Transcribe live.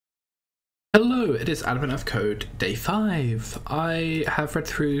Hello, it is Advent of Code Day 5. I have read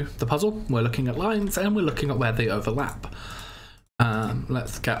through the puzzle, we're looking at lines, and we're looking at where they overlap.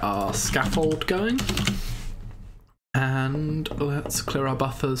 Let's get our scaffold going, and let's clear our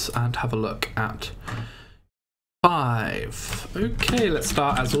buffers and have a look at 5. Okay, let's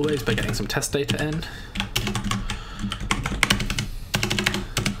start as always by getting some test data in.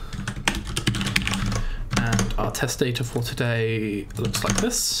 And our test data for today looks like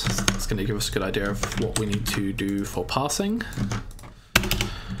this. It's going to give us a good idea of what we need to do for parsing.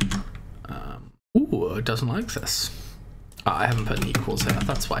 Ooh, it doesn't like this. I haven't put an equals here,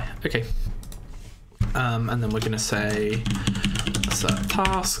 that's why. Okay. And then we're going to say assert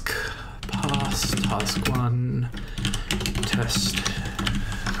task, pass, task 1, test.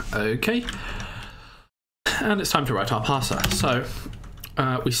 Okay. And it's time to write our parser. So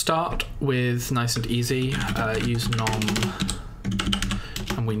we start with nice and easy, use nom,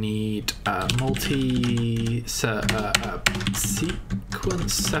 and we need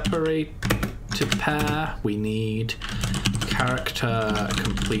sequence separated pair, we need character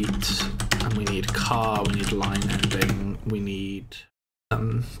complete, and we need car, we need line ending, we need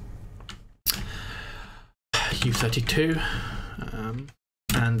U32,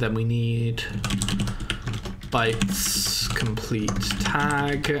 and then we need bytes complete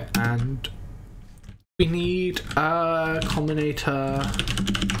tag, and we need a combinator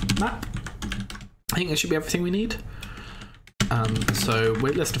map. I think that should be everything we need. So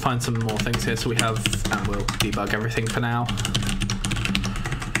let's define some more things here. So we have, and we'll debug everything for now.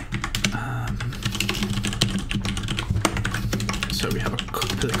 So we have a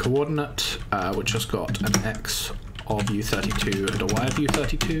coordinate, which has got an x of U32 and a y of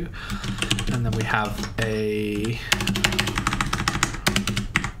U32, and then we have a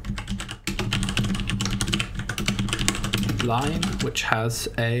line which has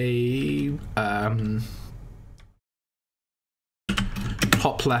a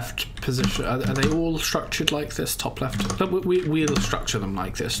top left position. Are they all structured like this? Top left. We'll structure them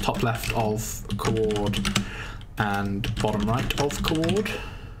like this: top left of coord and bottom right of coord.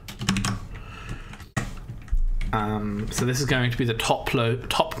 So this is going to be the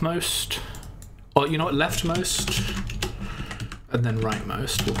topmost, or you know what, leftmost, and then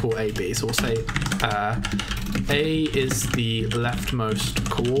rightmost. We'll call AB. So we'll say A is the leftmost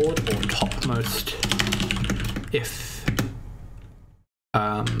coord or topmost if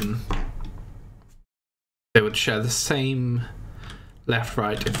they would share the same left,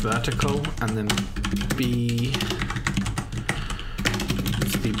 right if vertical, and then B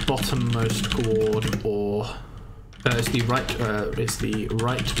is the bottommost coord or is the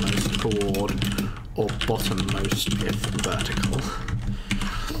rightmost coord or bottommost if vertical.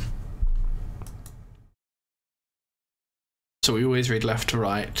 So we always read left to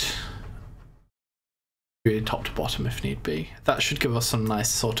right, read top to bottom if need be. That should give us some nice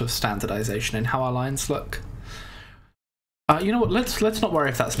sort of standardization in how our lines look. You know what? Let's not worry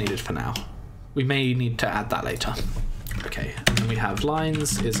if that's needed for now. We may need to add that later. Okay, and then we have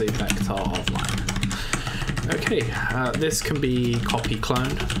lines is a vector of line. Okay, this can be copy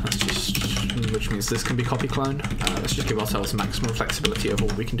clone. Which means this can be copy clone. Let's just give ourselves maximum flexibility of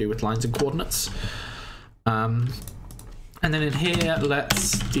what we can do with lines and coordinates. And then in here,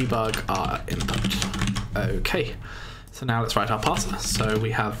 let's debug our input. Okay, so now let's write our parser. So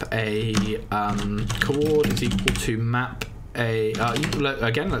we have a coord is equal to map a.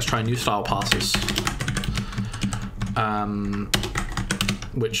 Again, let's try new style parsers.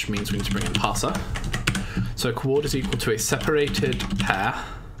 Which means we need to bring in parser. So coord is equal to a separated pair.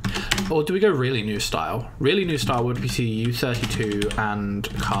 Or do we go really new style? Really new style would be U32 and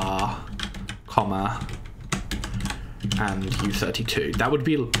car, comma, and U32. That would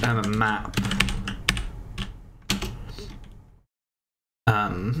be a map.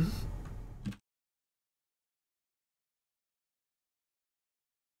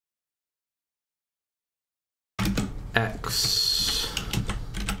 X,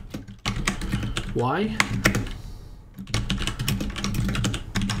 Y.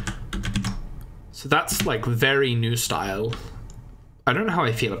 So that's like very new style. I don't know how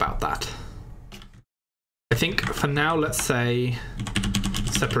I feel about that. I think for now, let's say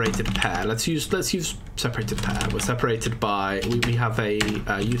separated pair. Let's use separated pair. We're separated by we have a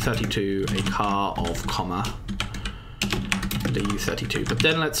U32, a car of comma, and a U32. But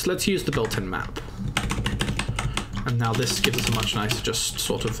then let's use the built-in map. And now this gives us a much nicer just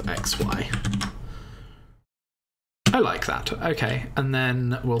sort of XY. I like that. Okay, and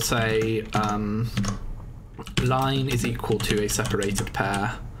then we'll say line is equal to a separated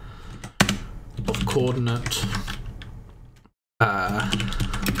pair of coordinate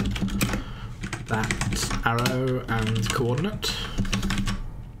that arrow and coordinate.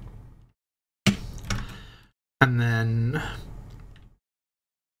 And then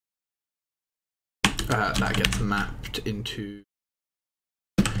that gets mapped into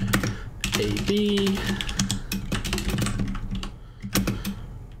AB,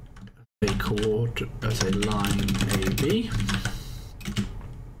 a chord as a line AB,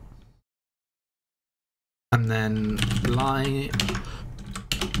 and then line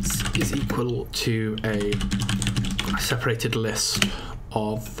is equal to a separated list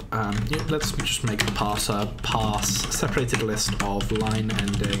of let's just make the parser pass separated list of line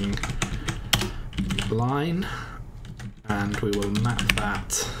ending line, and we will map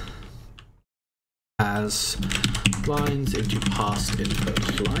that as lines into pass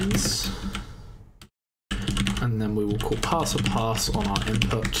input lines, and then we will call parser pass on our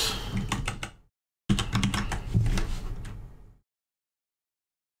input.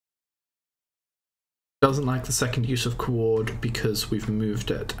 Doesn't like the second use of coord because we've moved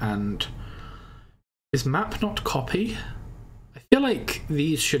it. And is map not copy? I feel like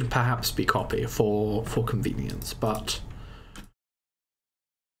these should perhaps be copy for convenience, but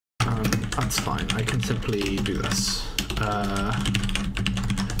that's fine. I can simply do this.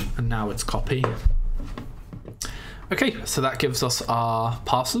 And now it's copy. Okay, so that gives us our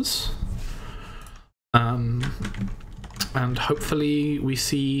parsers. And hopefully we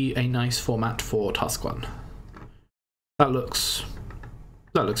see a nice format for task 1. That looks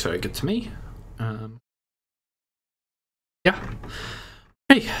very good to me. Yeah.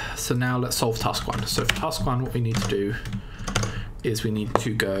 Okay, so now let's solve task 1. So for task 1, what we need to do is we need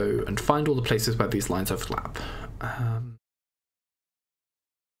to go and find all the places where these lines overlap.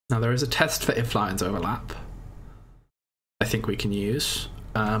 Now there is a test for if lines overlap I think we can use.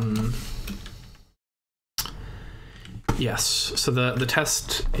 Yes, so the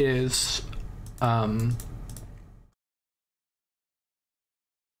test is trying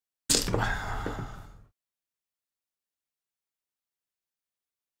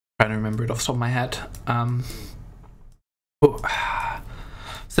to remember it off the top of my head.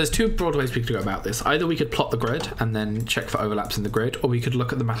 So there's two broad ways we could go about this. Either we could plot the grid and then check for overlaps in the grid, or we could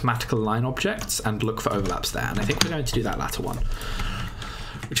look at the mathematical line objects and look for overlaps there. And I think we're going to do that latter one,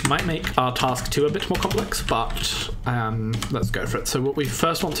 which might make our task 2 a bit more complex, but let's go for it. So what we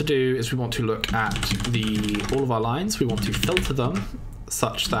first want to do is we want to look at all of our lines. We want to filter them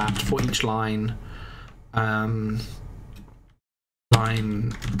such that for each line,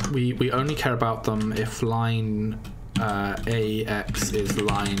 we only care about them if line AX is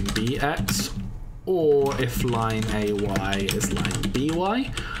line BX, or if line AY is line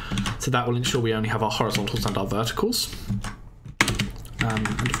BY. So that will ensure we only have our horizontals and our verticals. And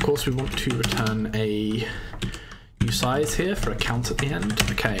of course we want to return a usize here for a count at the end.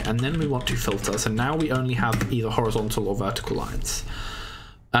 Okay, and then we want to filter. So now we only have either horizontal or vertical lines.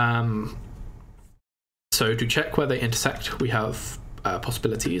 So to check where they intersect, we have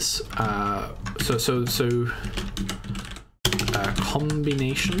possibilities.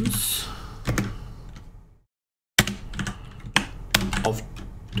 Combinations of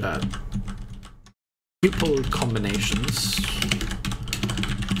tuple combinations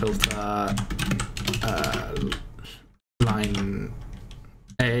filter line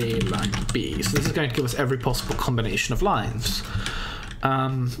A, line B. So this is going to give us every possible combination of lines.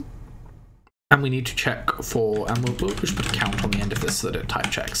 And we need to check for, and we'll just put a count on the end of this so that it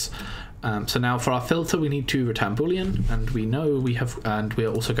type checks. So now for our filter, we need to return Boolean, and we know we have, and we're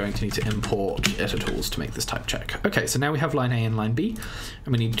also going to need to import itertools to make this type check. Okay, so now we have line A and line B,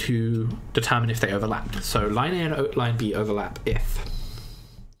 and we need to determine if they overlap. So line A and line B overlap if.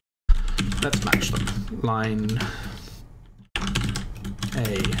 Let's match them. Line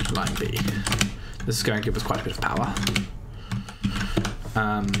A, line B. This is going to give us quite a bit of power.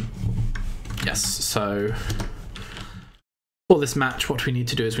 Yes, so for this match, what we need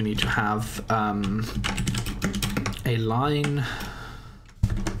to do is we need to have a line.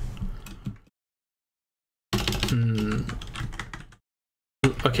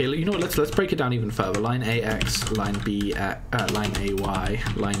 Okay, you know what? Let's break it down even further. Line AX, line B, line AY,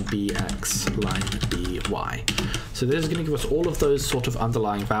 line BX, line BY. So this is going to give us all of those sort of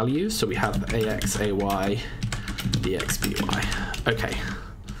underlying values. So we have AX, AY, BX, BY. Okay.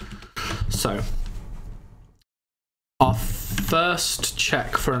 So, our first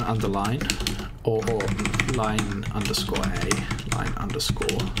check for an underline, or line underscore A, line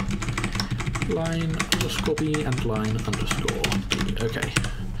underscore B, and line underscore B. Okay.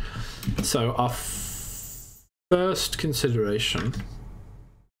 So, our first consideration,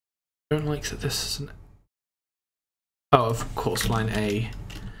 I don't like that this is an... Oh, of course, line A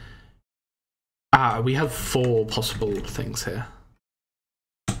We have 4 possible things here.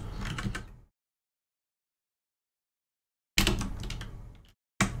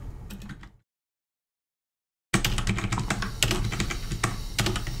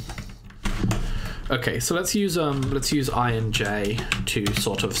 Okay, so let's use I and J to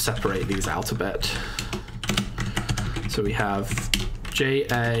sort of separate these out a bit. So we have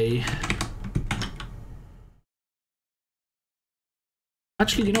JA.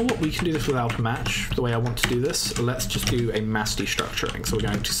 Actually, you know what? We can do this without a match. The way I want to do this, let's just do a mass destructuring. So we're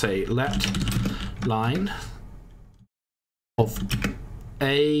going to say let line of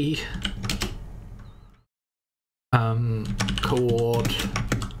A coord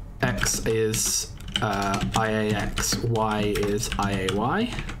X is IAX, Y is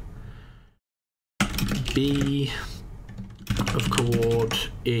IAY, B of coord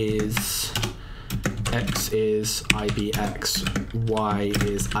is X is IBX, Y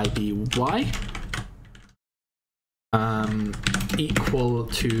is IBY, equal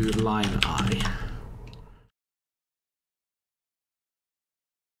to line I.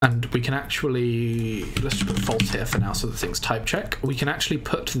 And we can actually, let's just put false here for now so the thing's type check. We can actually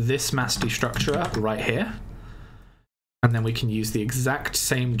put this mass destructurer right here. And then we can use the exact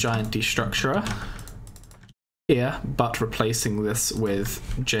same giant destructurer here, but replacing this with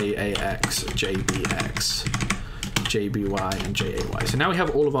JAX, JBX, JBY, and JAY. So now we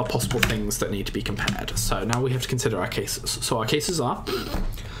have all of our possible things that need to be compared. So now we have to consider our cases. So our cases are,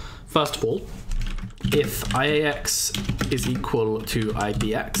 first of all, if IAX is equal to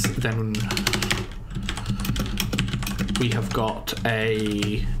IBX, then we have got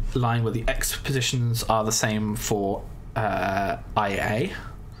a line where the X positions are the same for IA.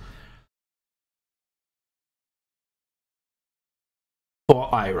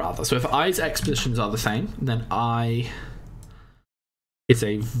 Or I, rather. So if I's X positions are the same, then I is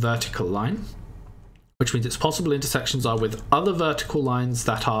a vertical line, which means its possible intersections are with other vertical lines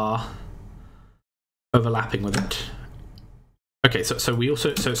that are overlapping with it. Okay, so we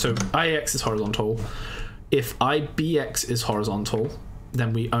also so IX is horizontal. If IBX is horizontal,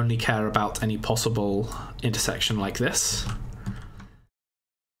 then we only care about any possible intersection like this.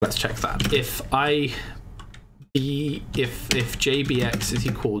 Let's check that. If JBX is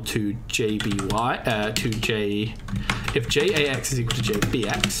equal to JBY if JAX is equal to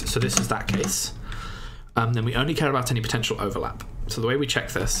JBX, so this is that case, then we only care about any potential overlap. So the way we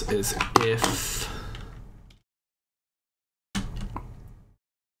check this is if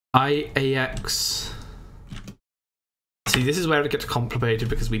IAX. See, this is where it gets complicated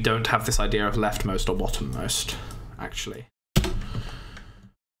because we don't have this idea of leftmost or bottommost, actually,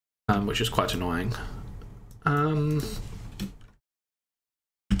 which is quite annoying.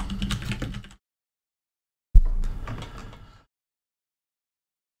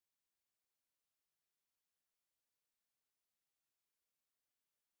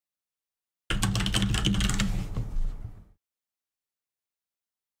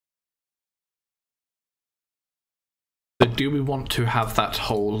 So do we want to have that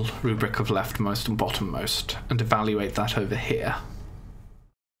whole rubric of leftmost and bottommost and evaluate that over here?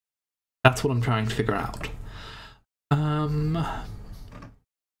 That's what I'm trying to figure out.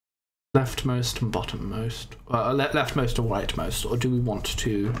 Leftmost and bottommost. Leftmost or rightmost, or do we want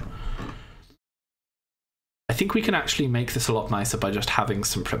to... I think we can actually make this a lot nicer by just having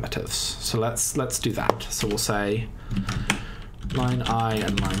some primitives. So let's do that. So we'll say line I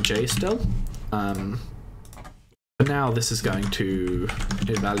and line J still. For now, this is going to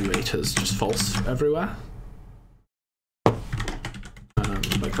evaluate as just false everywhere,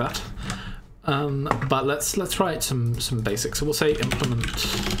 like that. But let's write some basics. So we'll say implement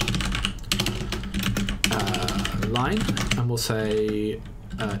line, and we'll say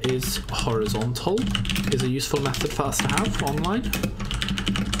is horizontal is a useful method for us to have online,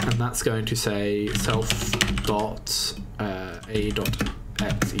 and that's going to say self dot a dot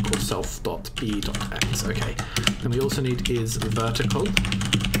x equals self dot b dot x. Okay. Then we also need is vertical,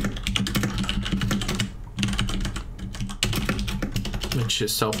 which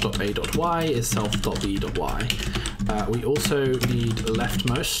is self.a.y is self.b.y. We also need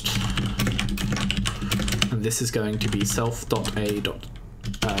leftmost, and this is going to be self.a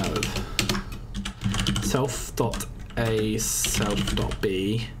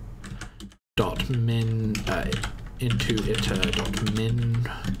self.b dot min into iter dot min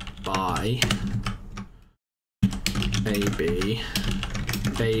by ab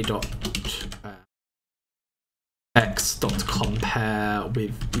a dot x dot compare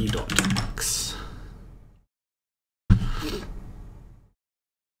with b dot x.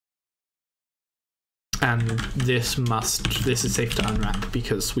 And this is safe to unwrap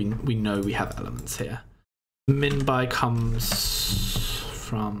because we know we have elements here. Min by comes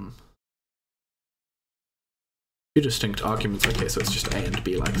from two distinct arguments. Okay, so it's just A and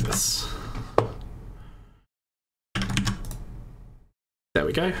B like this. There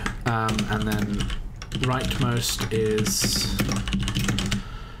we go. And then rightmost is,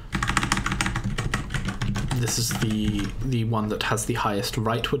 this is the one that has the highest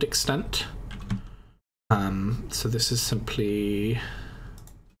rightward extent. So this is simply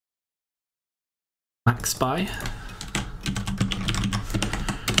max by,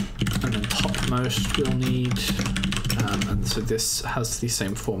 and then topmost we'll need, and so this has the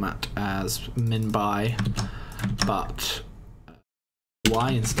same format as min by, but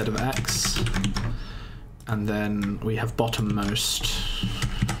y instead of x, and then we have bottommost,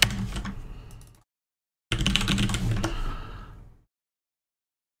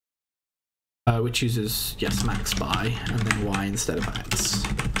 which uses, yes, max by, and then y instead of x.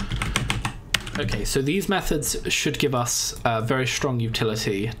 Okay, so these methods should give us a very strong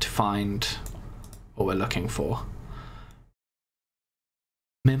utility to find what we're looking for.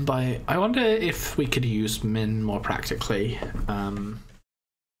 Min by, I wonder if we could use min more practically.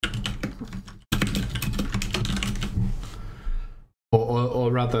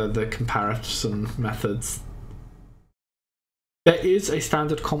 Or rather the comparison methods. There is a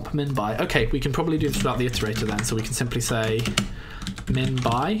standard comp min by. Okay, we can probably do this without the iterator then, so we can simply say min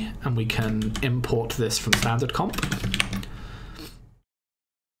by, and we can import this from standard comp.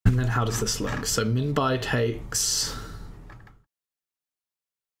 And then how does this look? So min by takes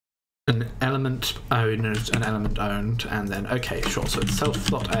an element owned, and then, okay, sure, so it's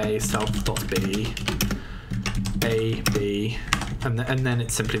self.a, self.b, a, b, and then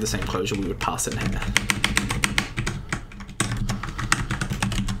it's simply the same closure we would pass in here.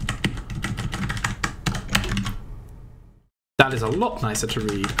 That is a lot nicer to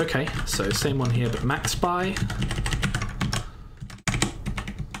read. Okay, so same one here, but max by.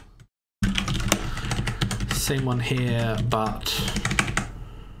 Same one here, but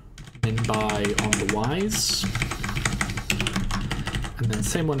min by on the y's. And then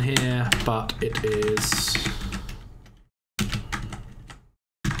same one here, but it is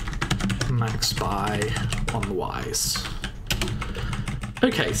max by on the y's.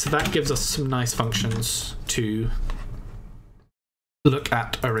 Okay, so that gives us some nice functions to look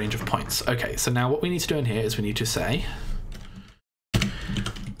at a range of points. Okay, so now what we need to do in here is we need to say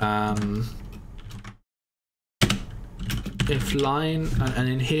if line, and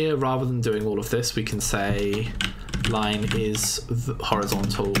in here, rather than doing all of this, we can say line is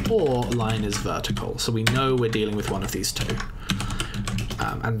horizontal or line is vertical. So we know we're dealing with one of these two.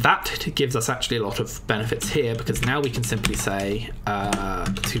 And that gives us actually a lot of benefits here, because now we can simply say,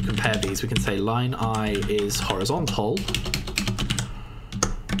 to compare these, we can say line I is horizontal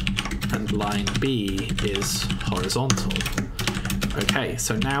and line B is horizontal. Okay,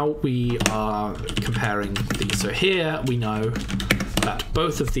 so now we are comparing these. So here we know that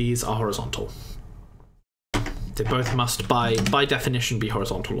both of these are horizontal. They both must, by definition, be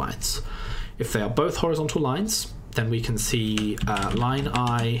horizontal lines. If they are both horizontal lines, then we can see line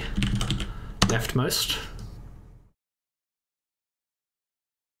I leftmost.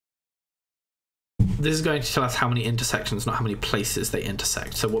 This is going to tell us how many intersections, not how many places they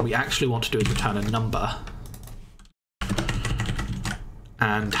intersect. So what we actually want to do is return a number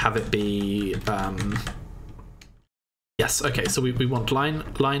and have it be, yes, okay, so we want line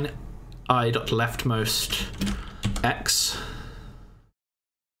I dot leftmost x.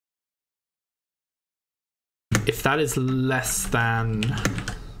 If that is less than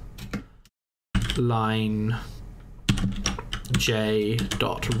line j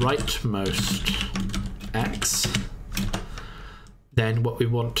dot rightmost x, then what we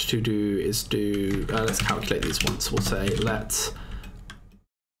want to do is do, let's calculate these once. We'll say let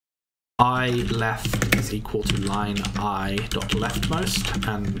I left is equal to line I dot leftmost,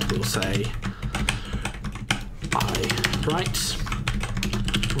 and we'll say I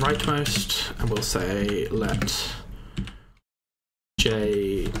rightmost, and we'll say let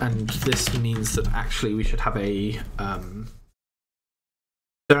j, and this means that actually we should have a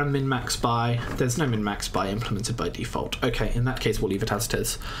there are min-max by, there's no min-max by implemented by default. Okay, in that case we'll leave it as it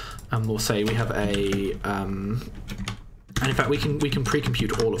is, and we'll say we have a and in fact we can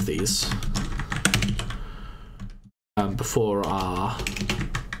pre-compute all of these before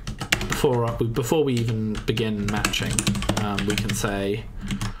we even begin matching. We can say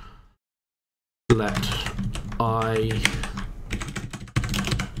let I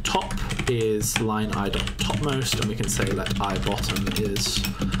top is line I dot topmost, and we can say let I bottom is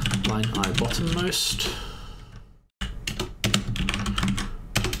line I bottommost.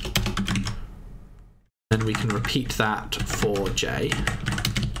 Then we can repeat that for j.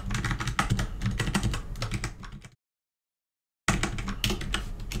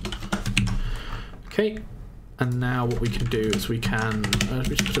 Okay, and now what we can do is we can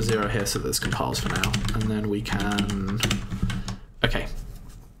we just put a 0 here so that this compiles for now, and then we can. Okay,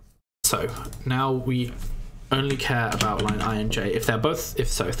 so now we only care about line I and j if they're both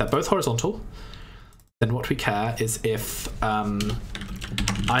horizontal. Then what we care is if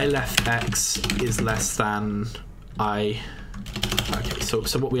I left x is less than I. Okay, so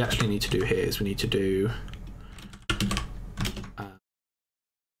what we actually need to do here is we need to do.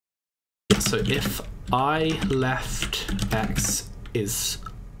 So if I left x is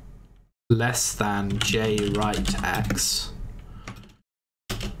less than j right x,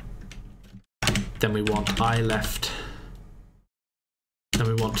 then we want I left. Then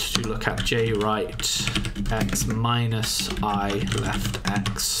we want to look at j right x minus I left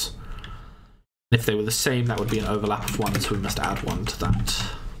x. And if they were the same, that would be an overlap of 1, so we must add 1 to that.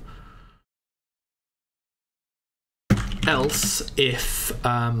 Else, if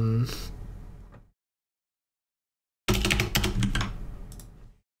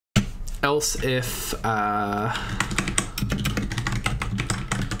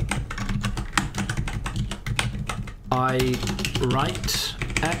I right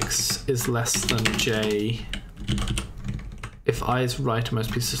x is less than j, if i's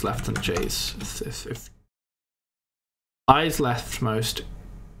rightmost piece is less than j's, if i's leftmost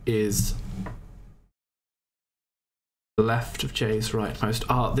is left of j's rightmost.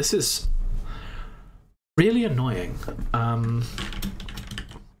 Ah, this is really annoying.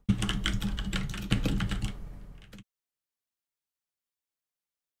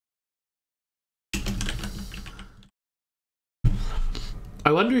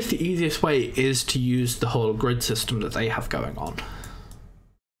 I wonder if the easiest way is to use the whole grid system that they have going on.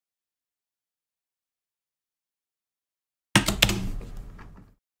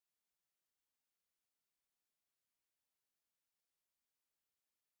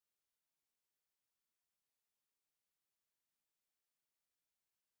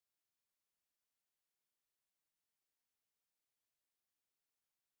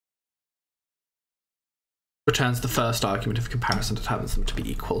 Returns the first argument of comparison determines them to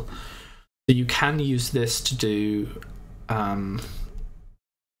be equal. So you can use this to do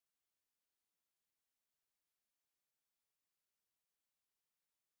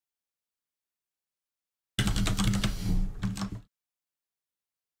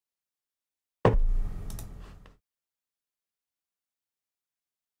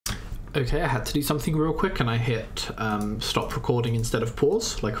okay, I had to do something real quick and I hit stop recording instead of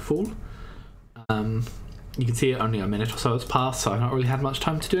pause, like a fool. You can see it only a minute or so has passed, so I've not really had much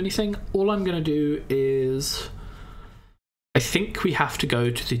time to do anything. All I'm going to do is, I think we have to go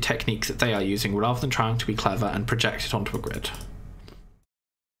to the techniques that they are using rather than trying to be clever and project it onto a grid.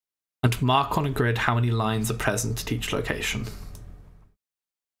 And mark on a grid how many lines are present at each location.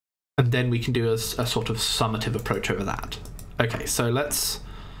 And then we can do a sort of summative approach over that. Okay, so let's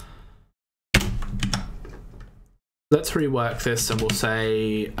rework this and we'll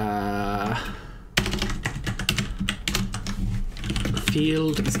say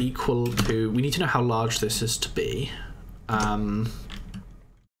field is equal to, we need to know how large this is to be.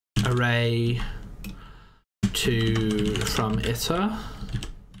 Array to from iter.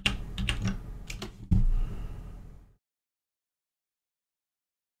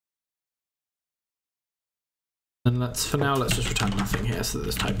 And for now, let's just return nothing here so that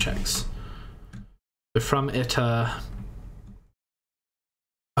there's type checks. So from iter.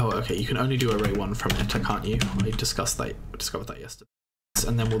 Oh, okay, you can only do array 1 from iter, can't you? I discovered that yesterday.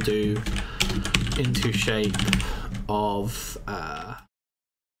 And then we'll do into shape of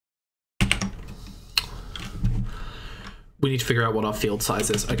we need to figure out what our field size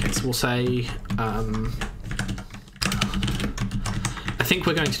is. Okay, so we'll say I think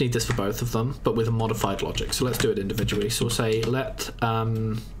we're going to need this for both of them, but with a modified logic. So let's do it individually. So we'll say let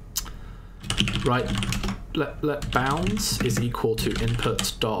bounds is equal to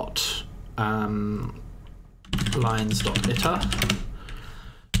input dot lines dot iter.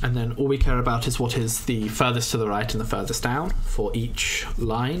 And then all we care about is what is the furthest to the right and the furthest down for each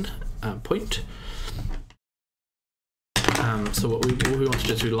line point. So what we want to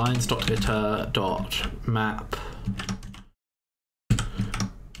do is do lines.iter.map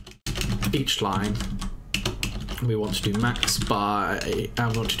each line. We want to do max by,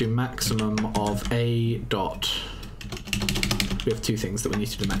 and we want to do maximum of a dot. We have two things that we need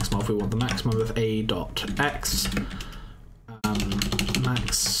to do maximum of. We want the maximum of a dot x.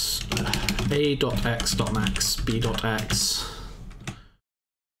 max a dot x dot max b dot x,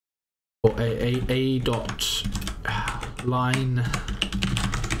 or a dot line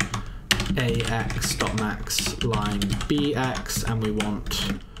ax dot max line bx, and we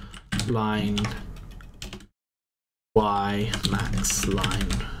want line y max line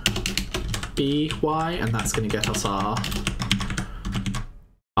by, and that's going to get us our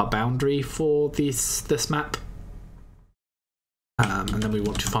boundary for this map. And then we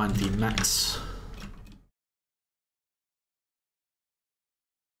want to find the max.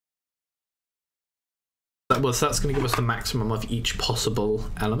 So that's going to give us the maximum of each possible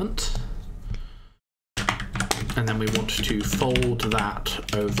element. And then we want to fold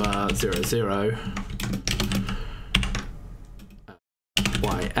that over 0, 0,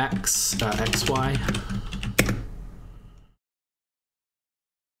 yx, xy,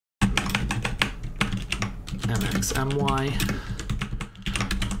 mx, my,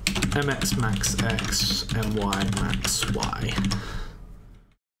 mx max x, my max y.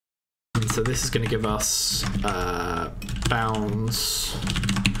 And so this is going to give us bounds.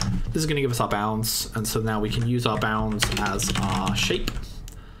 This is going to give us our bounds, and so now we can use our bounds as our shape.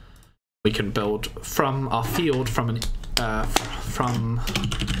 We can build from our field from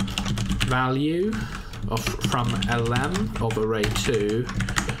value from lm of array 2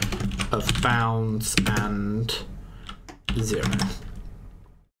 of bounds and 0.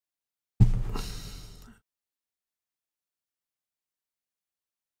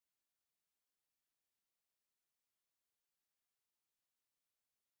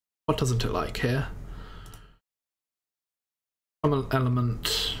 What doesn't it like here? From an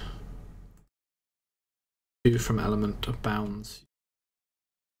element 2 from element of bounds.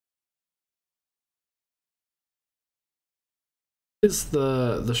 Is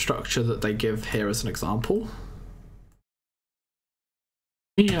the structure that they give here as an example.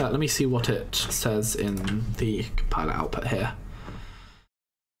 Yeah, let me see what it says in the compiler output here.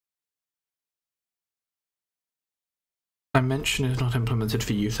 I mentioned it's not implemented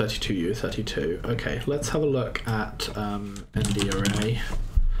for U32, U32. Okay, let's have a look at ND array.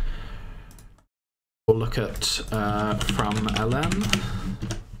 We'll look at from LM.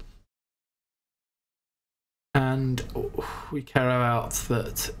 And we care about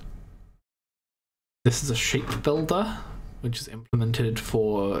that this is a shape builder, which is implemented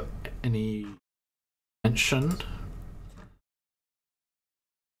for any dimension.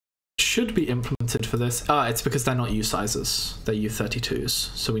 Should be implemented for this. It's because they're not U sizes, they're U32s.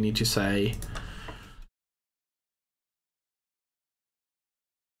 So we need to say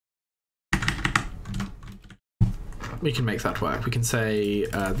we can make that work. We can say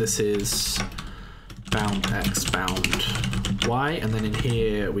this is bound x, bound y, and then in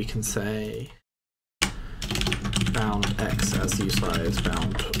here we can say bound x as U size,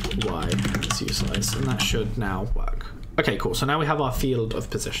 bound y as U size, and that should now work. Okay, cool. So now we have our field of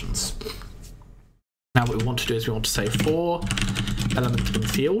positions. Now what we want to do is we want to say for element in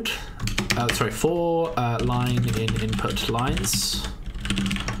field, for line in input lines.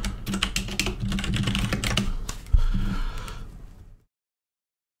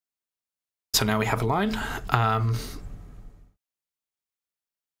 So now we have a line.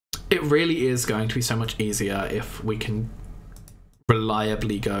 It really is going to be so much easier if we can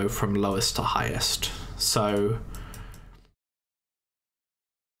reliably go from lowest to highest. So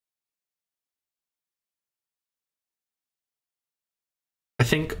I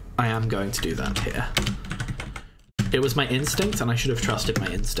think I am going to do that here. It was my instinct, and I should have trusted my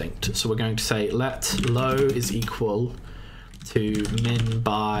instinct. So we're going to say let low is equal to min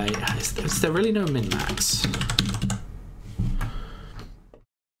by... Is there really no min max?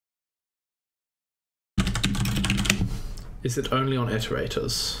 Is it only on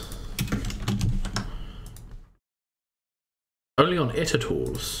iterators? Only on iter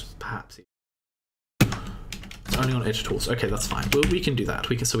tools, perhaps. It's only on iter tools. Okay, that's fine. We can do that.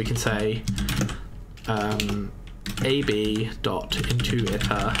 We can say ab dot into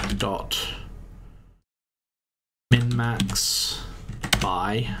iter dot min max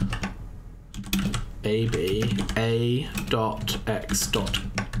by ab a dot x dot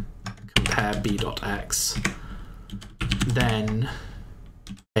compare b dot x, then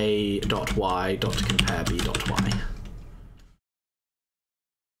a dot y dot compare b dot y.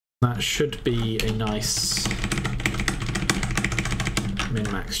 That should be a nice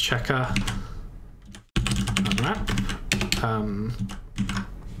min-max checker. Unwrap.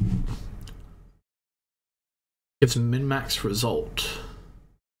 Gives a min-max result.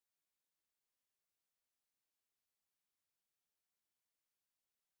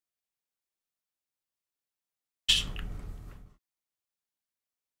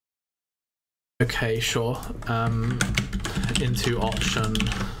 Okay, sure. Into option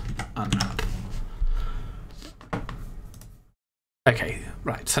unwrap. Okay,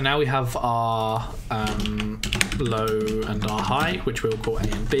 right. So now we have our low and our high, which we'll call A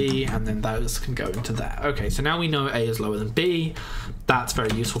and B, and then those can go into there. Okay, so now we know A is lower than B. That's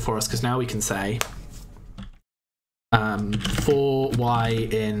very useful for us because now we can say for Y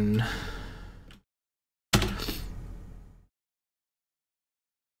in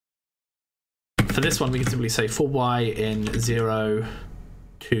for this one, we can simply say for Y in 0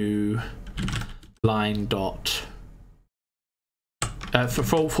 to line dot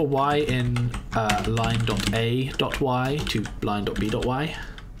for Y in line dot A dot Y to line dot B dot Y,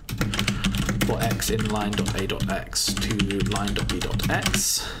 for X in line dot A dot X to line dot B dot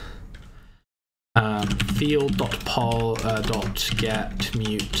X, field dot poll dot get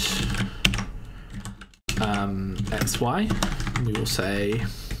mute XY. We will say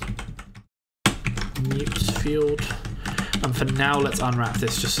mute field, and for now let's unwrap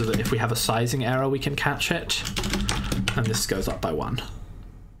this just so that if we have a sizing error we can catch it, and this goes up by 1.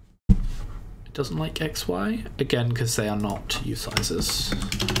 It doesn't like XY again because they are not U sizes.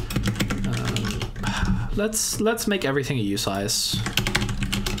 Let's make everything a U size.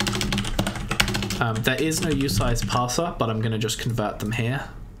 There is no U size parser, but I'm going to just convert them here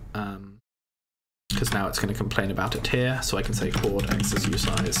because now it's going to complain about it here, so I can say chord X is U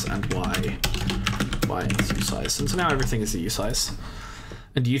size and Y is U size, and so now everything is a U size.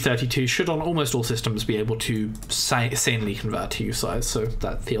 And U32 should on almost all systems be able to sanely convert to U size, so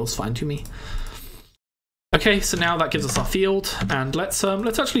that feels fine to me. Okay, so now that gives us our field, and let's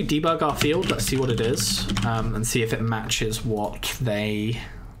actually debug our field. Let's see what it is, and see if it matches what they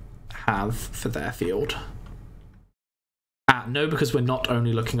have for their field. No, because we're not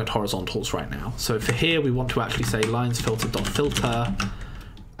only looking at horizontals right now. So for here, we want to actually say lines filter.filter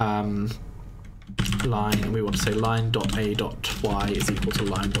line, and we want to say line.a.y is equal to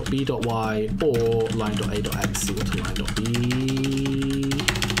line.b.y, or line.a.x is equal to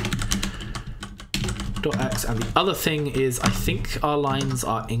line.b.x. And the other thing is, I think our lines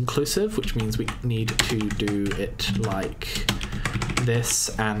are inclusive, which means we need to do it like this,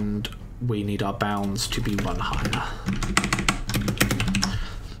 and we need our bounds to be 1 higher.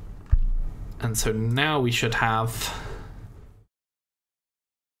 And so now we should have...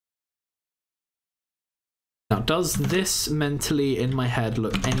 Now, does this mentally in my head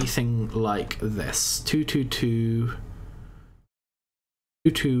look anything like this? 222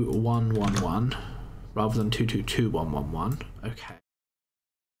 22111 rather than 222111. Okay.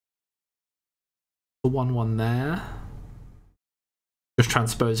 The 1 there. Just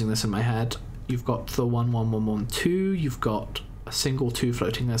transposing this in my head. You've got the 11112. You've got a single 2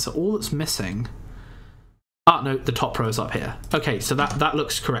 floating there. So all that's missing. No, the top row is up here. Okay, so that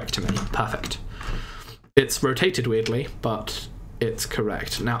looks correct to me. Perfect. It's rotated weirdly, but it's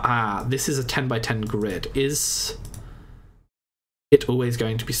correct. Now, this is a 10 by 10 grid. Is it always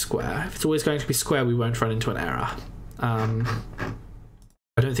going to be square? If it's always going to be square, we won't run into an error. I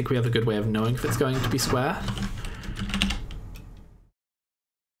don't think we have a good way of knowing if it's going to be square.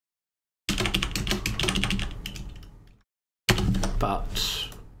 But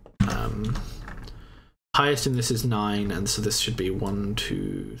highest in this is 9, and so this should be 1,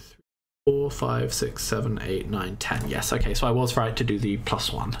 2, 3. 4, 5, 6, 7, 8, 9, 10. Yes, okay, so I was right to do the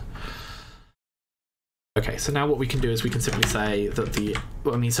 +1. Okay, so now what we can do is we can simply say that the...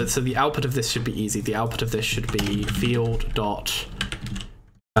 Well, I mean, so the output of this should be easy. The output of this should be field dot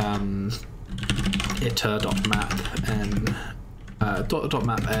iter dot map n dot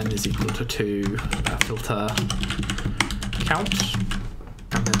map n is equal to 2 filter count,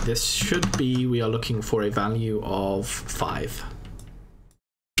 and then this should be, we are looking for a value of 5.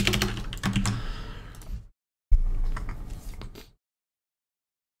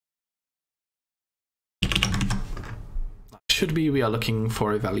 Should be, we are looking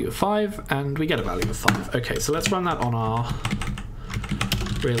for a value of 5, and we get a value of 5. Okay, so let's run that on our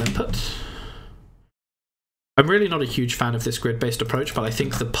real input. I'm really not a huge fan of this grid-based approach, but I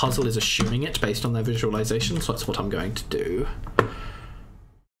think the puzzle is assuming it based on their visualization, so that's what I'm going to do.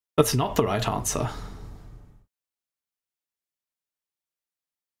 That's not the right answer.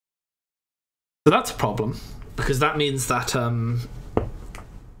 So that's a problem, because that means that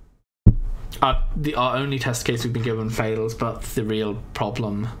our only test case we've been given fails, but the real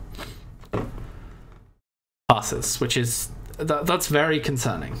problem passes, which is that's very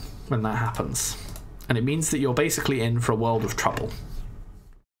concerning when that happens, and it means that you're basically in for a world of trouble.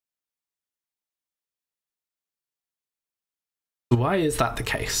 Why is that the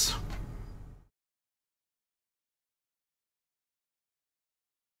case?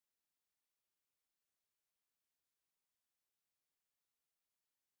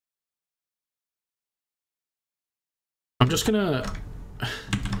 just gonna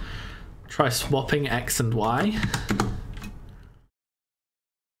try swapping x and y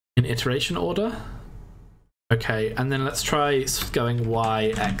in iteration order. Okay, and then let's try going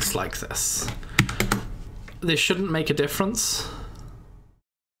y, x like this. This shouldn't make a difference.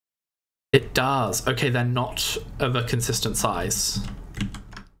 It does. Okay, they're not of a consistent size.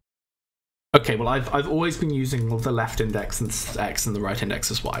 Okay, well I've always been using the left index as x and the right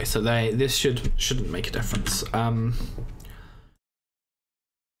index as y, so this shouldn't make a difference. And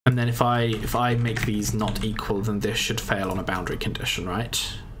then if I make these not equal, then this should fail on a boundary condition, right?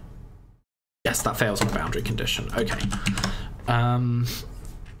 Yes, that fails on a boundary condition. Okay.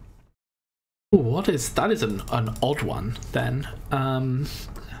 Ooh, what is that? Is an odd one then.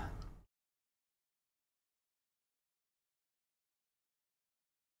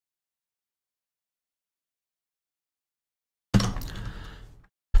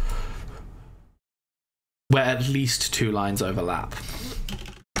 Where at least two lines overlap.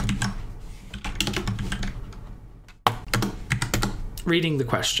 Reading the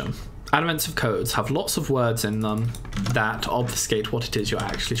question. Elements of codes have lots of words in them that obfuscate what it is you're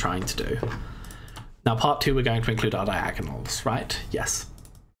actually trying to do. Now, part 2, we're going to include our diagonals, right? Yes.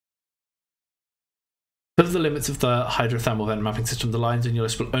 Because of the limits of the hydrothermal vent mapping system, the lines in your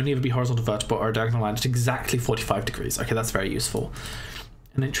list will only ever be horizontal, vertical, or a diagonal line at exactly 45 degrees. Okay, that's very useful.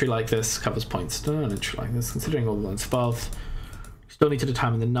 An entry like this covers points. An entry like this, considering all the lines above, you still need to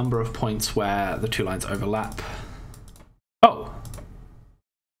determine the number of points where the two lines overlap. Oh.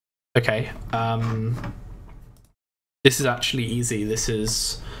 Okay. This is actually easy. This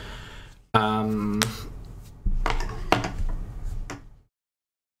is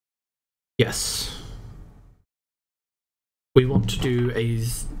yes. We want to do a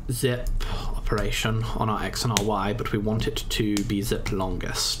zip operation on our x and our y, but we want it to be zip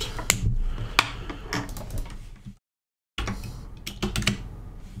longest.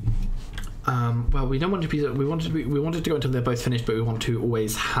 Well, we don't want it to be. We want it to go until they're both finished, but we want to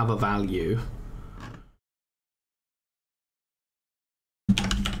always have a value.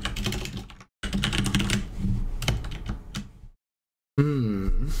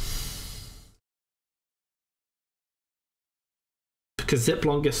 Because zip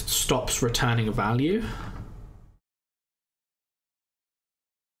longest stops returning a value.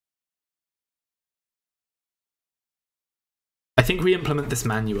 I think we implement this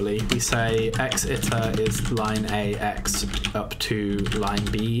manually. We say x iter is line A, x up to line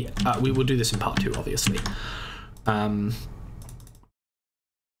B. We will do this in part 2, obviously.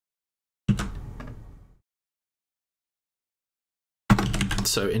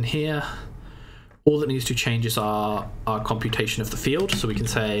 So in here, all that needs to change is our computation of the field. So we can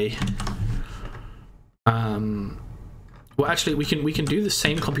say, well, actually, we can do the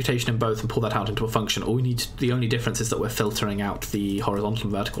same computation in both and pull that out into a function. All we need, the only difference is that we're filtering out the horizontal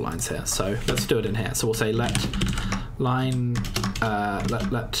and vertical lines here. So let's do it in here. So we'll say let line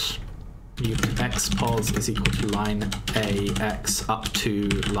let x pos is equal to line A x up to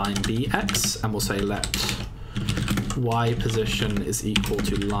line B x, and we'll say let y position is equal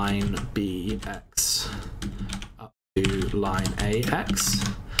to line B x up to line A x.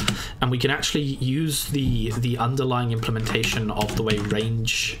 And we can actually use the underlying implementation of the way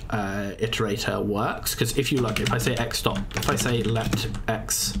range iterator works. Because if you look, if I say let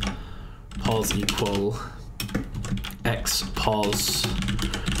x pos equal x pos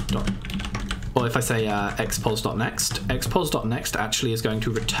dot, or if I say xpos.next actually is going to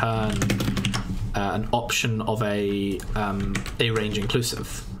return an option of a range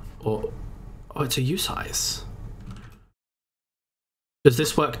inclusive, or it's a usize. Does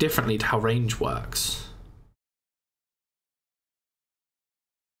this work differently to how range works?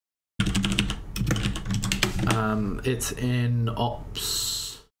 It's in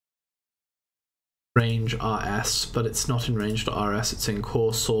ops range rs, but it's not in range.rs, it's in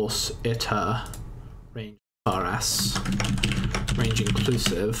core source iter range rs, range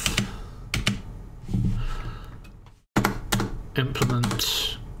inclusive,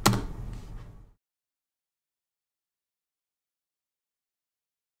 implement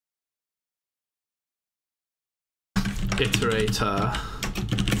iterator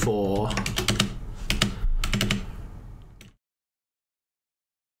for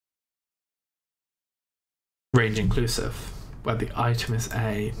range inclusive, where the item is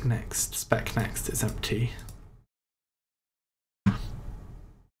A, next, spec next is empty.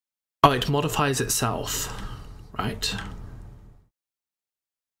 Oh, it modifies itself, right?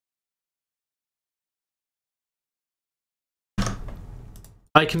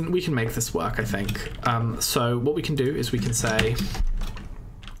 We can make this work, I think. So what we can do is we can say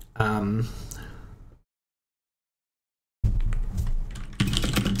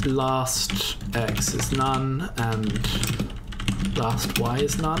last x is none and last y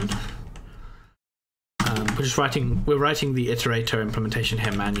is none. We're writing the iterator implementation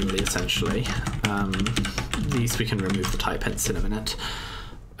here manually, essentially. These we can remove the type hints in a minute.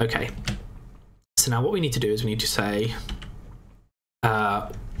 Okay. So now what we need to do is we need to say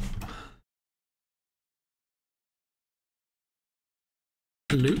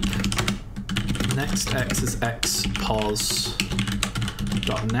loop next x is x pos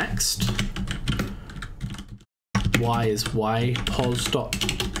dot next, y is y pos dot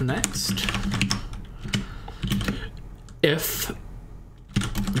next. If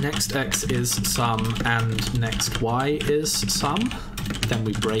next x is sum and next y is sum, then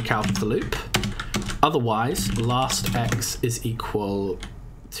we break out of the loop. Otherwise, last x is equal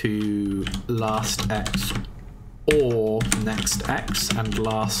to last x or next x, and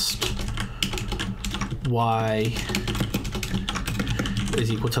last y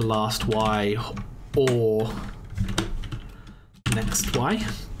is equal to last y or next y.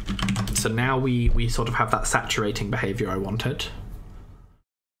 So now we sort of have that saturating behavior I wanted.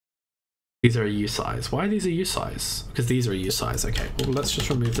 These are a usize. Why are these a usize? Because these are a usize. Okay, well, let's just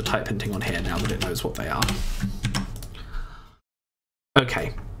remove the type hinting on here now that it knows what they are.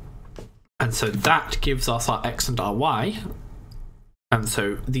 Okay. And so that gives us our x and our y. And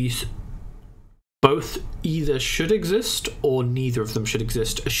so these both either should exist or neither of them should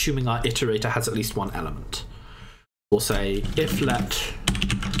exist, assuming our iterator has at least one element. We'll say if let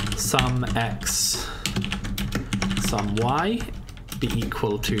sum x sum y be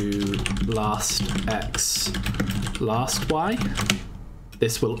equal to last x last y.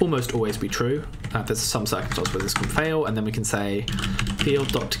 This will almost always be true. There's some circumstance where this can fail, and then we can say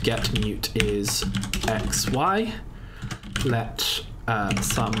field.getMute is xy. Let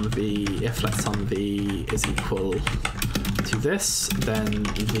sum v, if let sum v is equal to this, then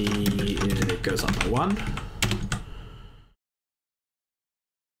v goes up by 1.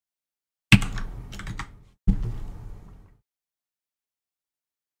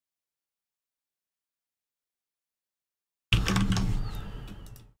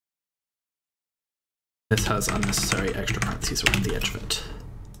 This has unnecessary extra parentheses around the edge of it.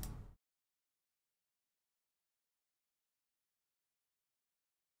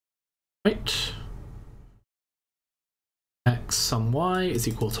 Right. X sum y is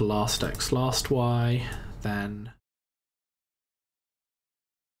equal to last x last y. Then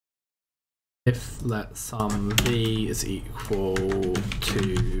if let sum v is equal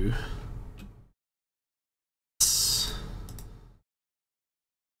to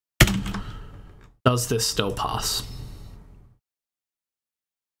does this still pass?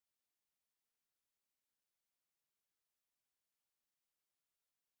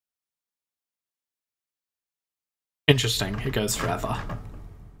 Interesting, it goes forever.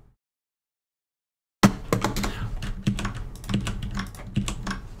 I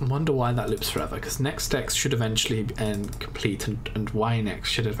wonder why that loops forever, because next x should eventually end complete and y next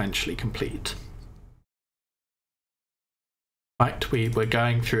should eventually complete. Right, we're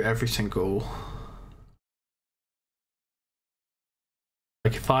going through every single...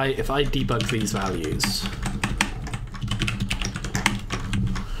 Like if I debug these values,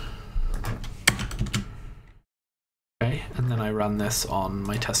 okay, and then I run this on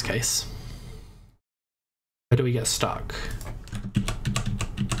my test case, where do we get stuck?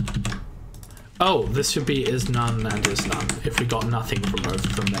 Oh, this should be is none and is none. If we got nothing from both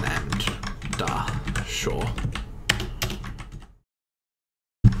of them, then end. Duh, sure.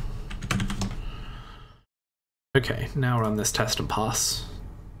 Okay, now run this test and pass.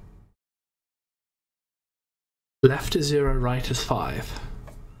 Left is 0, right is 5.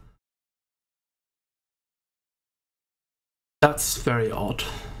 That's very odd.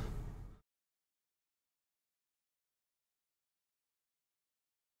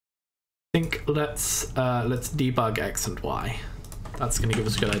 I think let's debug x and y. That's going to give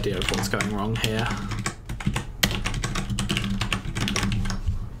us a good idea of what's going wrong here.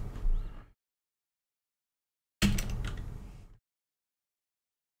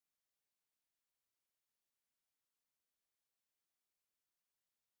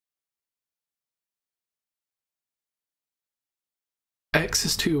 X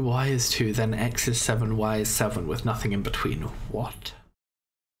is 2, y is 2, then x is 7, y is 7 with nothing in between. What?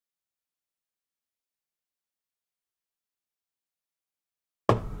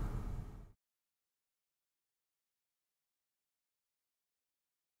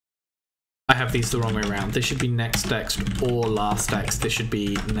 I have these the wrong way around. This should be next x or last x. This should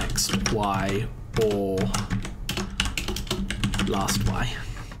be next y or last y.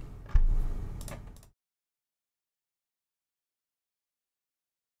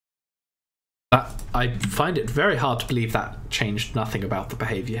 I find it very hard to believe that changed nothing about the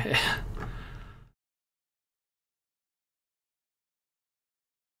behavior here.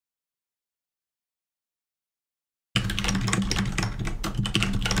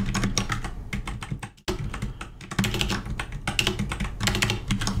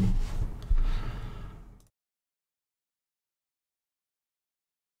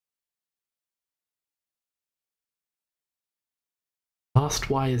 Last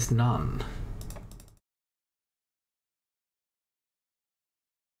y is none.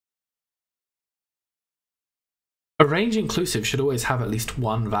 A range inclusive should always have at least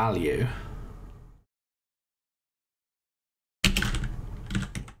one value.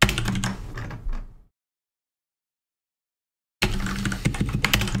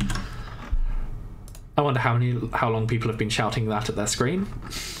 I wonder how long people have been shouting that at their screen.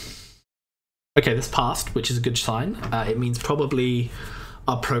 Okay, this passed, which is a good sign. It means probably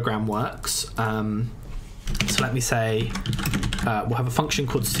our program works. So let me say we'll have a function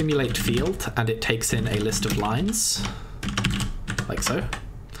called simulate field, and it takes in a list of lines, like so.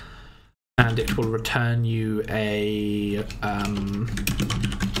 And it will return you a... and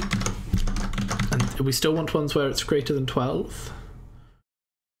we still want ones where it's greater than 12.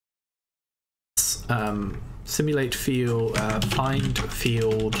 Simulate field, find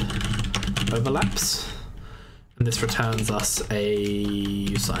field overlaps, and this returns us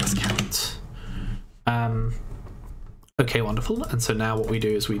a size count. Okay, wonderful. And so now what we do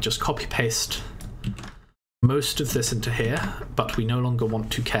is we just copy paste most of this into here, but we no longer want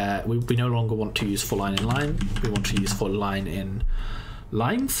to care. We no longer want to use for line in line. We want to use for line in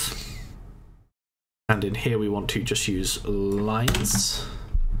lines, and in here we want to just use lines.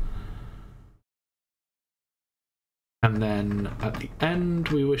 And then at the end,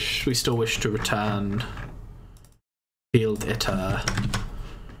 we still wish to return field iter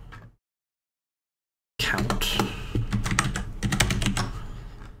count.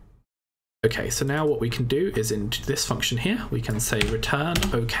 Okay, so now what we can do is in this function here, we can say return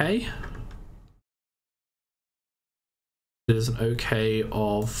OK. It is an OK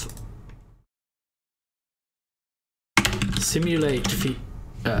of simulate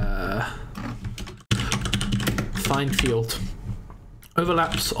find field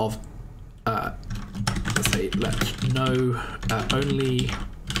overlaps of let's say let no only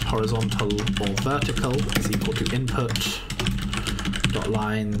horizontal or vertical is equal to input dot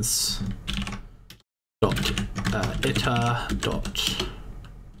lines dot iter dot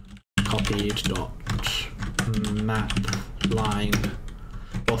copied dot map line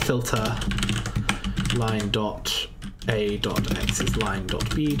or filter line dot a dot x is line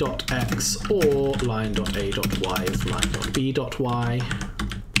dot b dot x, or line dot a dot y is line dot b dot y.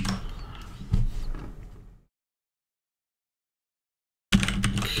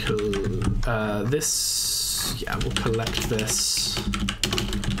 This, yeah, we'll collect this.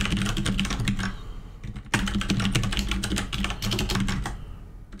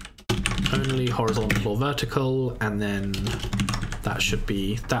 Only horizontal or vertical, and then that should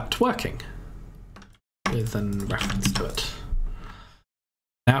be that working with a reference to it.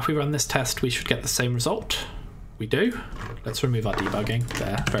 Now if we run this test, we should get the same result. We do. Let's remove our debugging.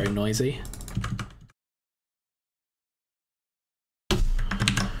 They're very noisy.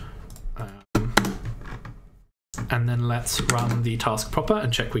 And then let's run the task proper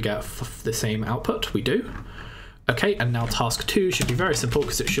and check we get the same output. We do. Okay, and now task 2 should be very simple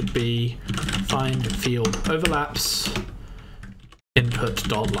because it should be find field overlaps input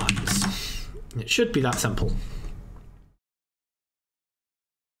dot lines. It should be that simple.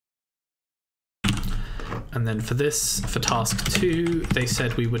 And then for this, for task 2, they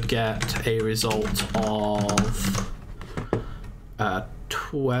said we would get a result of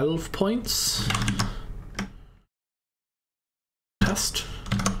 12 points. Test.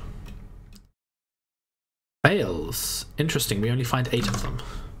 Fails. Interesting, we only find 8 of them.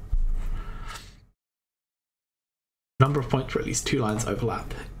 Number of points where at least 2 lines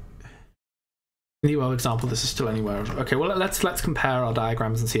overlap. In the well example, this is still anywhere. Okay, well let's compare our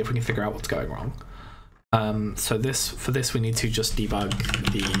diagrams and see if we can figure out what's going wrong. So for this we need to just debug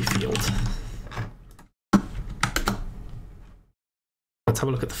the field. Let's have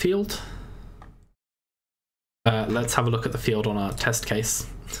a look at the field. Let's have a look at the field on our test case.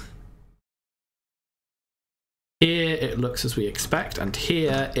 Here it looks as we expect, and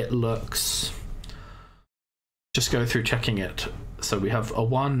here it looks... Just go through checking it. So we have a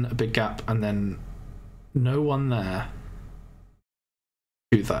 1, a big gap, and then no 1 there.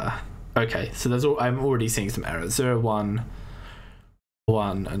 2 there. Okay, so there's I'm already seeing some errors. 0, 1,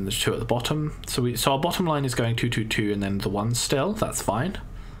 1, and there's 2 at the bottom. So our bottom line is going 2, 2, 2, and then the 1 still. That's fine.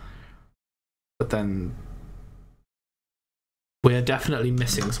 but then we're definitely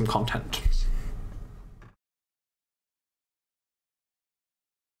missing some content.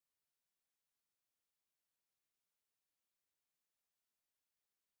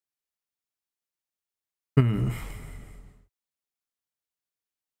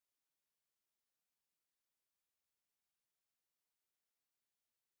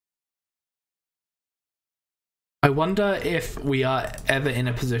 I wonder if we are ever in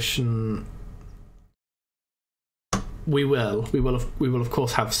a position. We will of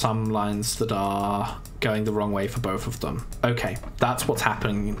course have some lines that are going the wrong way for both of them. Okay, that's what's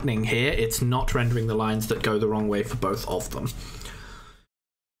happening here. It's not rendering the lines that go the wrong way for both of them.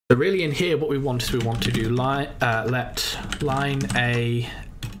 So really in here what we want is we want to do let line A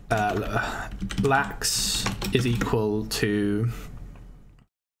lax is equal to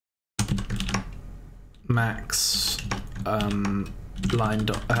max line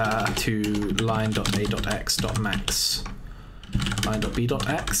dot to line dot a dot x dot max line dot b dot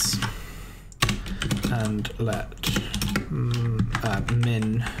x, and let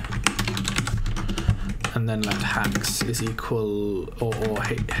min, and then let hax is equal or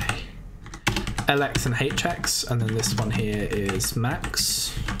lx and hx, and then this one here is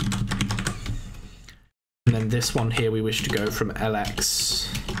max, and then this one here we wish to go from lx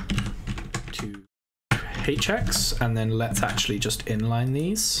to hx, and then let's actually just inline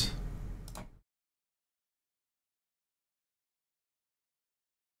these.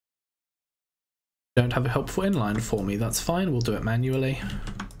 Don't have a helpful inline for me, that's fine, we'll do it manually.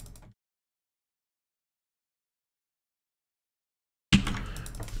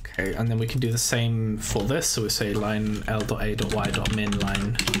 Okay, and then we can do the same for this, so we say line l dot a dot y dot min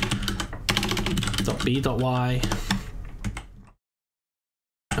line dot b dot y,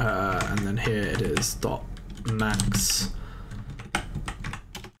 and then here it is dot max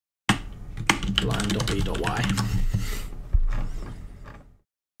line dot b dot y.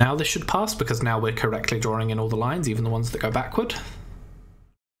 Now this should pass because now we're correctly drawing in all the lines, even the ones that go backward.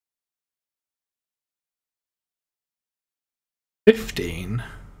 $15.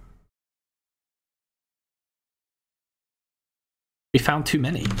 We found too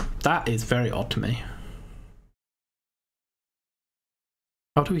many. That is very odd to me.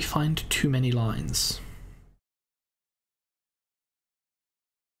 How do we find too many lines?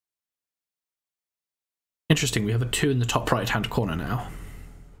 Interesting, we have a 2 in the top right hand corner now.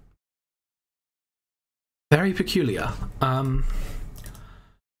 Very peculiar.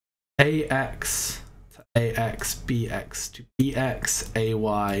 AX to AX, BX to BX,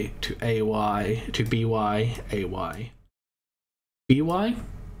 AY to AY to BY, AY. BY?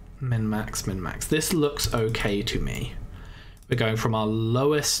 Min max, min max. This looks okay to me. We're going from our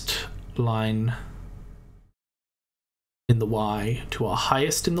lowest line in the Y to our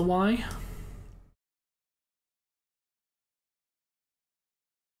highest in the Y.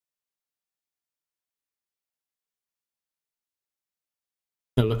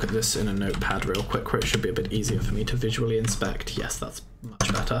 I'll look at this in a notepad real quick where it should be a bit easier for me to visually inspect. Yes, that's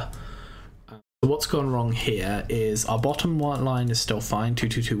much better. So what's gone wrong here is our bottom line is still fine,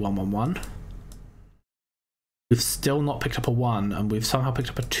 222111. We've still not picked up a 1, and we've somehow picked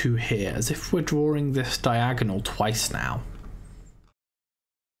up a 2 here, as if we're drawing this diagonal twice now.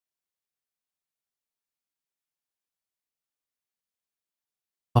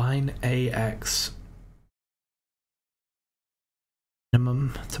 Line AX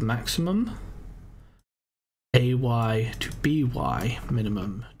minimum to maximum, AY to BY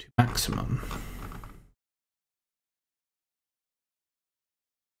minimum to maximum.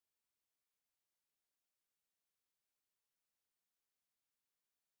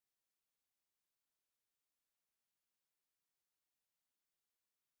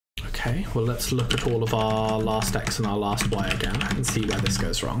 Okay, well let's look at all of our last X and our last Y again and see where this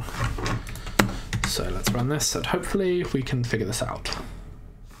goes wrong. So let's run this and hopefully we can figure this out.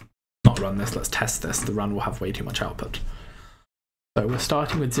 Not run this, let's test this. The run will have way too much output. So we're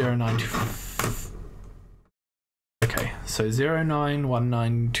starting with 09 to... Okay, so 09,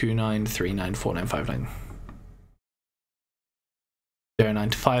 19, 29, 39, 49, 59. 09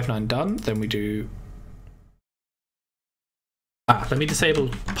 to 59 done, then we do... let me disable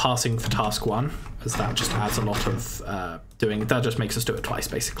parsing for task 1, as that just adds a lot of doing. That just makes us do it twice,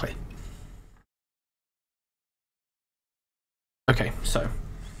 basically. Okay, so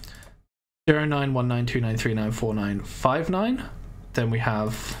 091929394959. Then we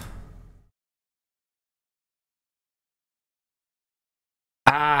have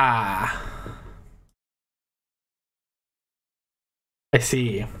I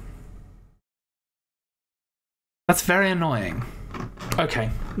see. That's very annoying. Okay,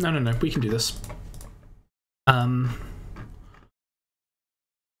 no, we can do this.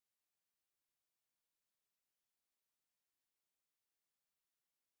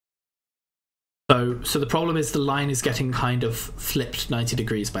 So the problem is the line is getting kind of flipped 90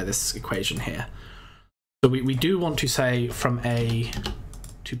 degrees by this equation here. So we do want to say from A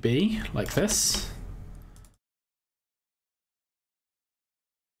to B, like this.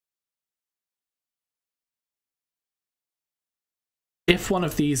 If one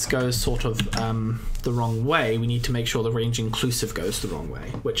of these goes sort of the wrong way, we need to make sure the range inclusive goes the wrong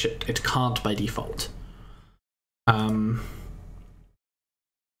way, which it can't by default.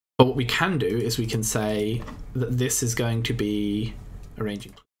 But what we can do is we can say that this is going to be a range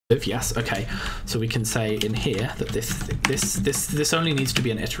inclusive. Yes, okay. So we can say in here that this only needs to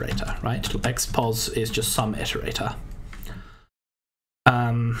be an iterator, right? Xpos is just some iterator.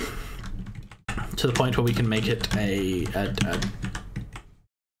 To the point where we can make it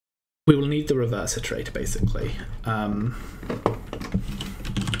we will need the reverse iterator, basically.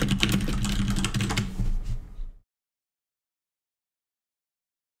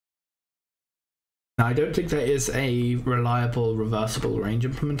 Now, I don't think there is a reliable reversible range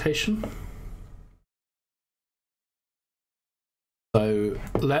implementation. So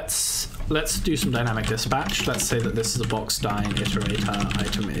let's do some dynamic dispatch. Let's say that this is a box dyn iterator,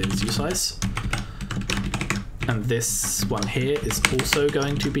 item is usize. And this one here is also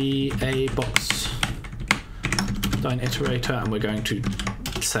going to be a box dyn iterator, and we're going to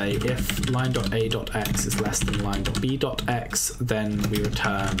say if line.a.x is less than line.b.x, then we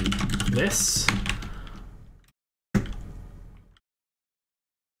return this.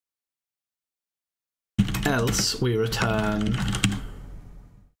 Else we return...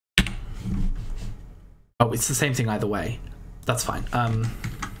 Oh, it's the same thing either way. That's fine.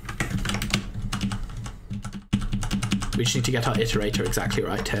 We just need to get our iterator exactly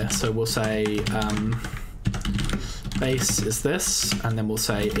right here. So we'll say base is this, and then we'll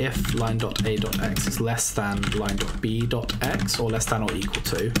say if line.a.x is less than line.b.x, or less than or equal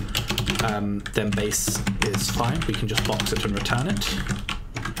to, then base is fine. We can just box it and return it.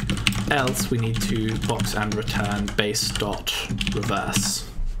 Else we need to box and return base.reverse.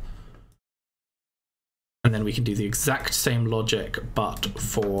 And then we can do the exact same logic, but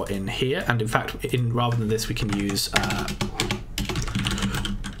for in here. And in fact, rather than this, we can use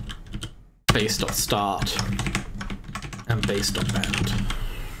base.start and base.end.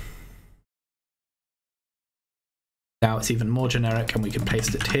 Now it's even more generic, and we can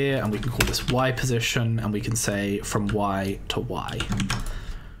paste it here, and we can call this y position, and we can say from y to y.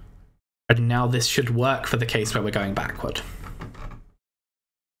 And now this should work for the case where we're going backward.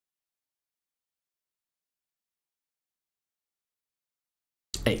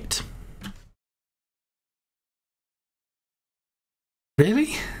 Eight.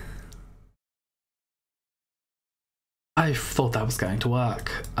 Really? I thought that was going to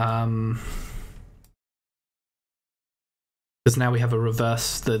work. Because now we have a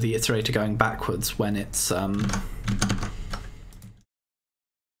reverse, the iterator going backwards when it's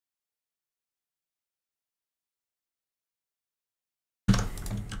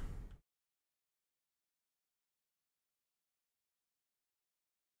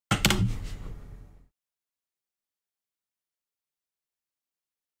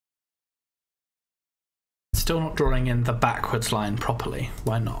still not drawing in the backwards line properly.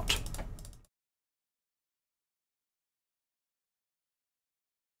 Why not?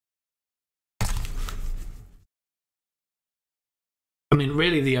 I mean,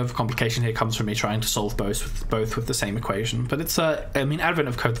 really, the overcomplication here comes from me trying to solve both with the same equation. But it's I mean, advent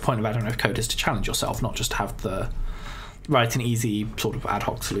of code. The point of advent of code is to challenge yourself, not just have write an easy sort of ad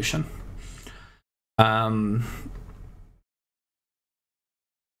hoc solution.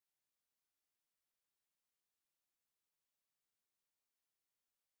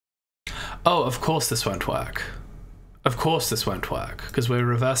 Oh, of course this won't work. Of course this won't work, because we're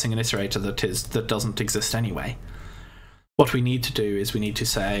reversing an iterator that doesn't exist anyway. What we need to do is we need to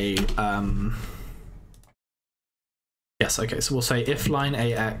say, yes, okay, so we'll say if line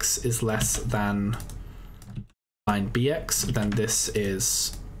AX is less than line BX, then this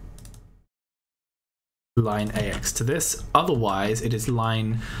is line AX to this. Otherwise, it is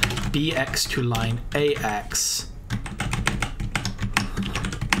line BX to line AX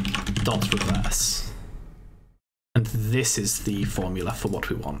dot reverse. And this is the formula for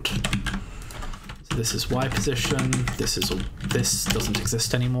what we want. So this is Y position, this doesn't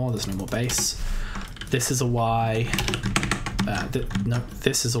exist anymore, there's no more base. This is a Y, no,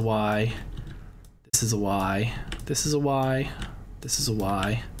 this is a Y, this is a Y, this is a Y, this is a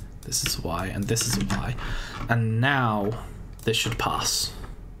Y, this is a Y, and this is a Y. And now this should pass.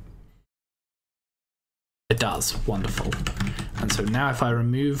 It does. Wonderful. And so now if I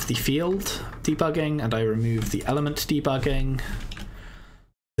remove the field debugging and I remove the element debugging,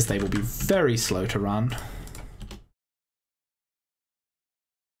 because they will be very slow to run,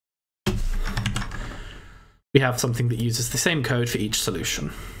 we have something that uses the same code for each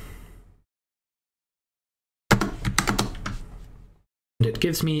solution. And it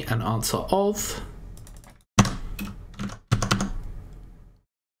gives me an answer of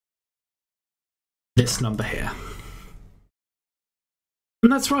this number here.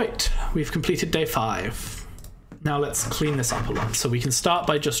 And that's right, we've completed day 5. Now let's clean this up a lot. So we can start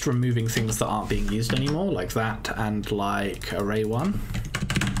by just removing things that aren't being used anymore, like that and like array1.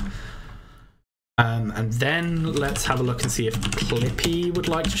 And then let's have a look and see if Clippy would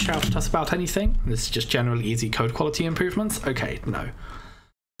like to shout at us about anything. This is just generally easy code quality improvements. Okay, no.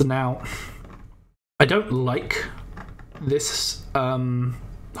 So now, I don't like this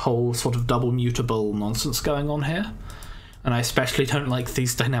whole sort of double mutable nonsense going on here. And I especially don't like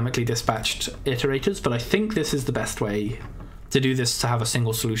these dynamically dispatched iterators, but I think this is the best way to do this, to have a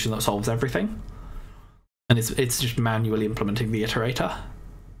single solution that solves everything. And it's just manually implementing the iterator.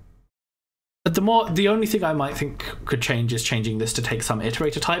 But the only thing I might think could change is changing this to take some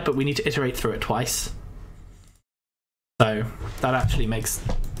iterator type, but we need to iterate through it twice. So that actually makes...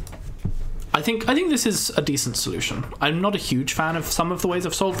 I think this is a decent solution. I'm not a huge fan of some of the ways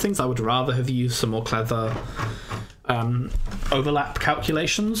I've solved things. I would rather have used some more clever overlap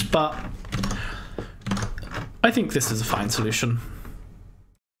calculations, but I think this is a fine solution.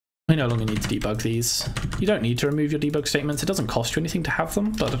 I no longer need to debug these. You don't need to remove your debug statements. It doesn't cost you anything to have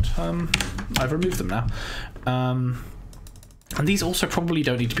them, but I've removed them now. And these also probably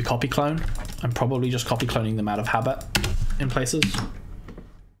don't need to be copy cloned. I'm probably just copy cloning them out of habit in places.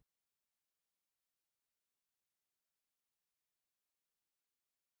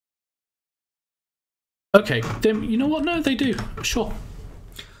 Okay, then you know what? No, they do. Sure.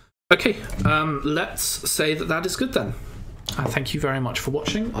 Okay, let's say that is good then. Thank you very much for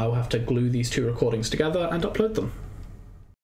watching. I will have to glue these two recordings together and upload them.